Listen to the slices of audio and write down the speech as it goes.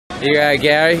You go,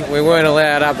 Gary. We weren't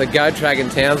allowed up the goat track in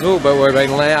Townsville, but we've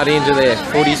been allowed into their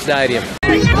footy stadium.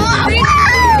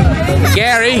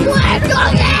 Gary,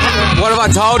 what have I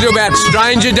told you about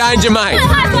stranger danger, mate?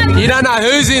 You don't know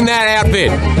who's in that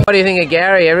outfit. What do you think of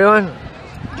Gary, everyone?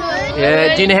 Good.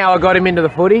 Yeah, do you know how I got him into the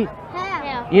footy?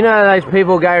 How? You know those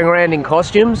people going around in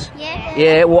costumes? Yeah.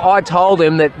 Yeah, well, I told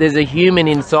him that there's a human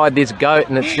inside this goat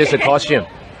and it's just a costume. So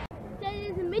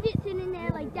there's a midget sitting in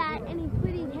there like that, and he's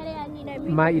putting his head out and, you know,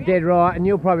 Mate, you're dead right, and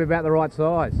you're probably about the right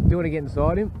size. Do you want to get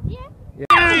inside him? Yeah.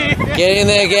 Get in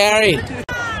there, Gary.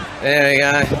 There we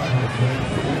go.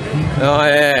 Oh,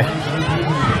 yeah.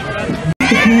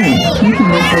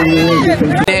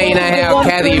 Now you know how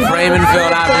Kathy Freeman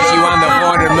felt after she won the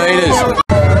 400 metres.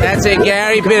 That's it,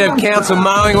 Gary. Bit of council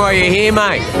mowing while you're here,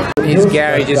 mate. Here's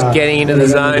Gary just getting into the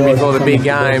zone before the big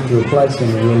game. To replace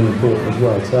them are really important as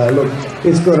well. So look,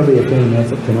 it's got to be a team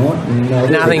effort tonight.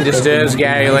 And, nothing disturbs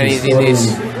Gary when he's in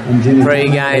this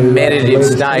pre-game meditative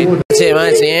state. That's it, mate.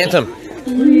 It's the anthem.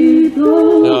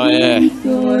 Oh, yeah.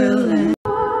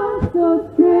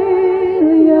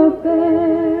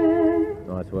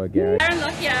 Nice work, Gary. Aaron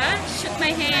Lockyer shook my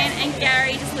hand and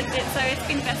Gary just licked it, so it's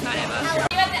been the best night ever.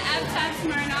 You have the ab time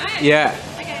tomorrow night? Yeah.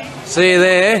 Okay. See you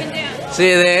there. See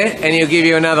you there, and he'll give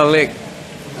you another lick.